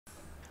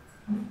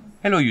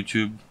Hello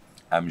YouTube,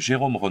 I'm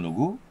Jérôme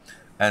Renogou,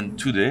 and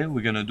today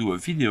we're gonna do a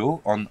video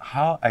on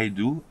how I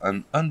do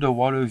an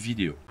underwater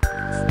video.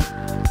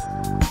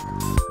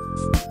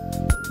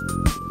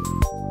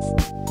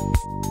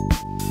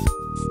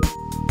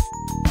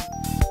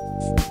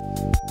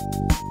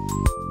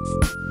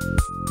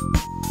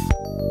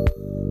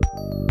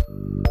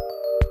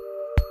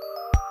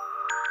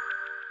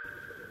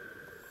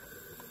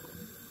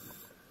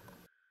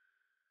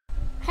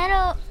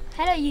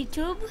 Hello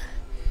YouTube.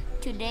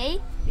 Today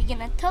we're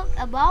gonna talk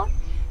about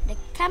the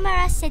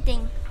camera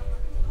setting.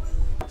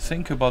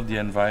 Think about the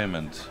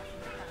environment.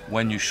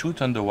 When you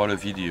shoot underwater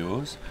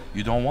videos,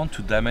 you don't want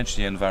to damage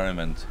the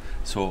environment.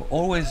 So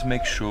always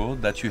make sure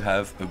that you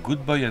have a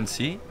good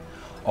buoyancy,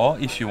 or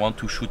if you want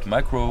to shoot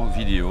macro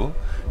video,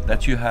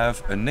 that you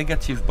have a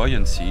negative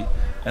buoyancy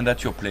and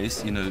that you're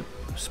placed in a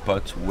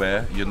spot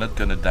where you're not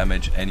gonna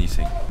damage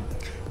anything.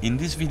 In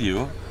this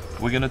video,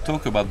 we're going to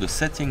talk about the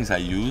settings I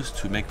use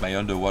to make my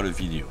underwater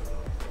video.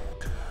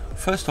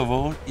 First of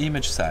all,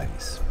 image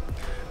size.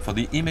 For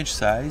the image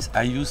size,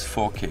 I use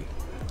 4K.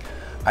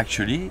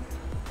 Actually,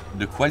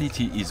 the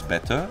quality is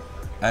better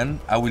and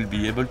I will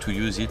be able to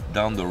use it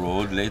down the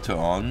road later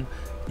on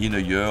in a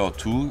year or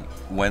two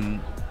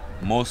when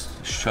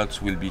most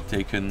shots will be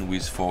taken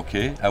with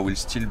 4K. I will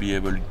still be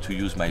able to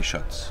use my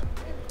shots.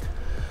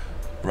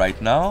 Right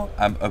now,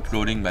 I'm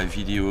uploading my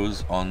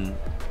videos on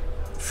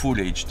Full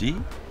HD,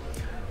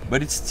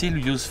 but it's still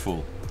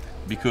useful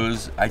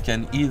because I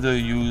can either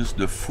use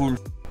the full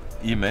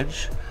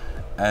image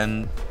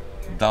and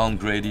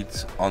downgrade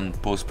it on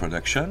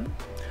post-production,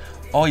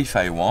 or if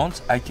I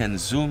want, I can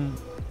zoom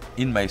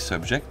in my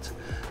subject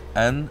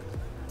and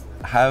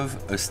have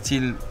a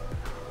still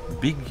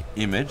big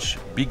image,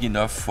 big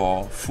enough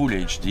for full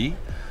HD,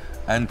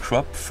 and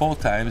crop 4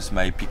 times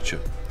my picture.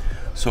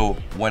 So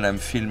when I'm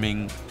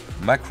filming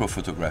macro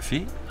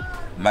photography,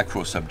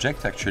 macro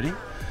subject actually,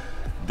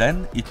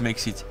 then it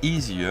makes it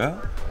easier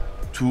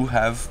to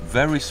have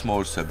very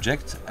small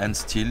subject and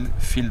still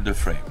fill the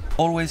frame.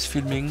 Always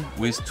filming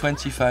with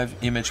 25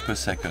 images per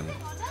second.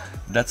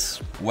 That's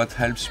what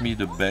helps me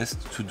the best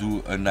to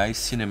do a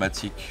nice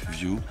cinematic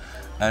view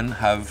and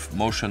have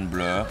motion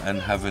blur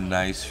and have a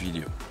nice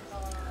video.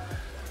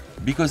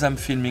 Because I'm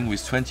filming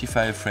with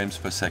 25 frames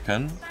per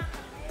second,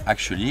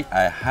 actually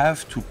I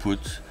have to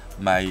put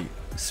my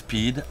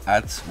speed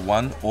at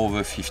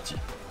 1/50.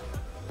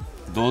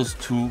 Those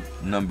two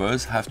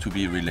numbers have to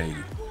be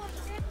related.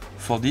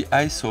 For the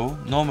ISO,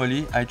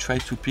 normally I try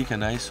to pick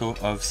an ISO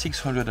of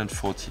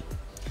 640.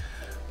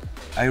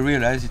 I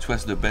realized it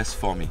was the best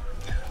for me.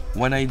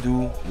 When I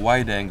do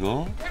wide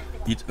angle,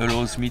 it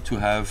allows me to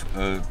have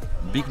a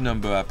big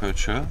number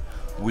aperture,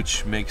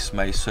 which makes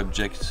my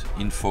subject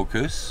in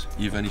focus,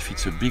 even if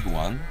it's a big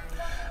one.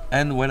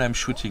 And when I'm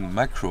shooting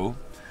macro,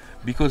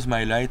 because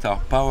my lights are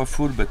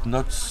powerful but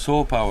not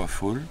so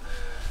powerful,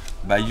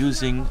 by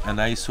using an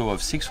ISO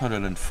of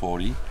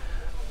 640,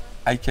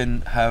 I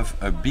can have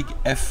a big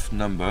F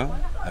number,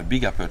 a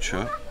big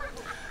aperture,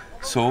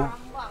 so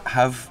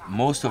have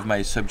most of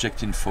my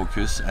subject in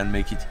focus and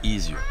make it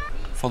easier.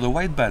 For the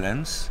white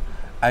balance,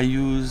 I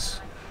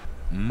use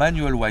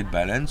manual white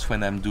balance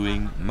when I'm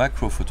doing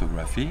macro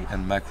photography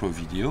and macro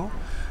video,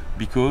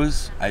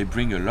 because I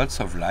bring a lots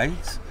of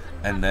light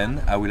and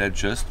then I will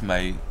adjust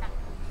my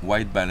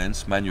white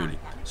balance manually.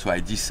 So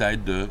I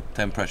decide the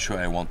temperature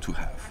I want to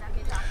have.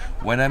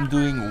 When I'm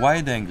doing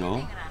wide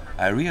angle,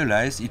 I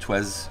realized it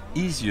was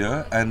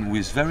easier and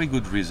with very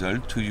good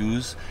result to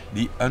use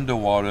the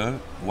underwater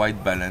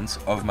white balance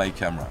of my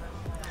camera.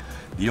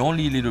 The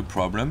only little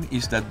problem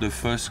is that the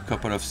first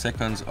couple of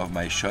seconds of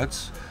my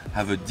shots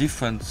have a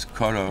different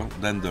color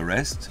than the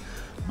rest,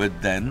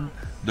 but then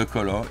the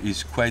color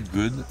is quite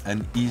good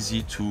and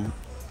easy to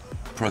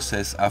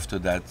process after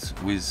that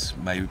with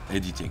my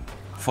editing.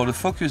 For the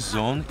focus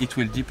zone, it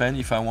will depend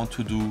if I want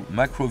to do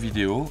macro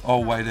video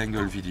or wide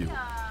angle video.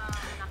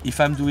 If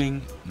I'm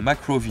doing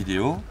macro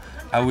video,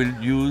 I will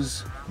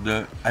use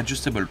the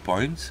adjustable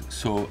point,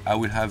 so I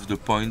will have the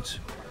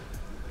point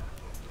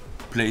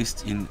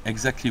placed in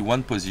exactly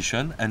one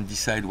position and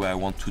decide where I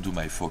want to do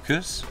my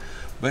focus.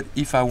 But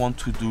if I want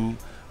to do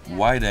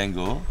wide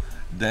angle,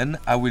 then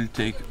I will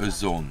take a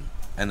zone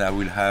and I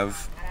will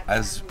have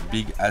as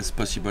big as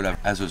possible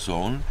as a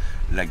zone.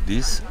 Like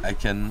this, I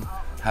can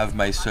have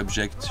my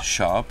subject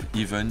sharp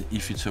even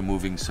if it's a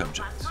moving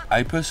subject.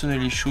 I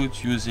personally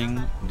shoot using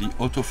the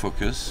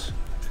autofocus.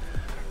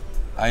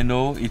 I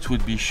know it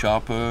would be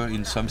sharper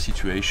in some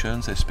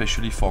situations,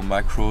 especially for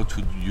macro,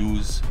 to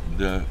use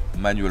the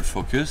manual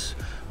focus,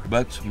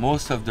 but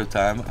most of the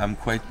time I'm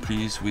quite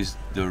pleased with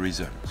the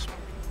results.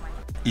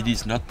 It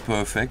is not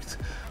perfect,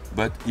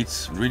 but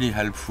it's really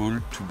helpful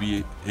to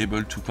be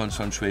able to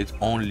concentrate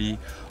only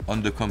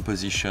on the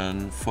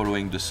composition,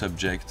 following the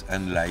subject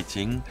and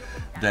lighting,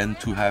 than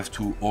to have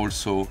to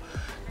also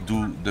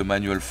do the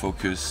manual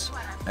focus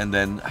and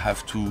then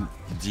have to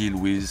deal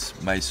with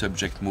my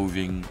subject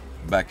moving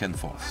back and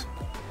forth.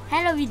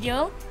 Hello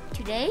video.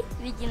 Today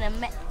we're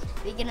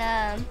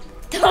gonna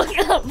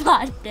talk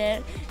about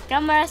the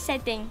camera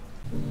setting.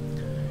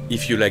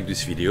 If you like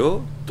this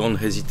video, don't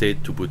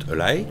hesitate to put a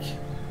like,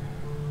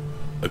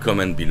 a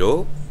comment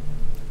below,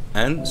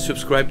 and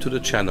subscribe to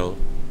the channel.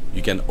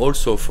 You can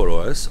also follow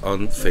us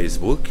on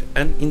Facebook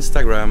and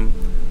Instagram.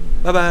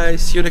 Bye bye,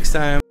 see you next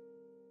time.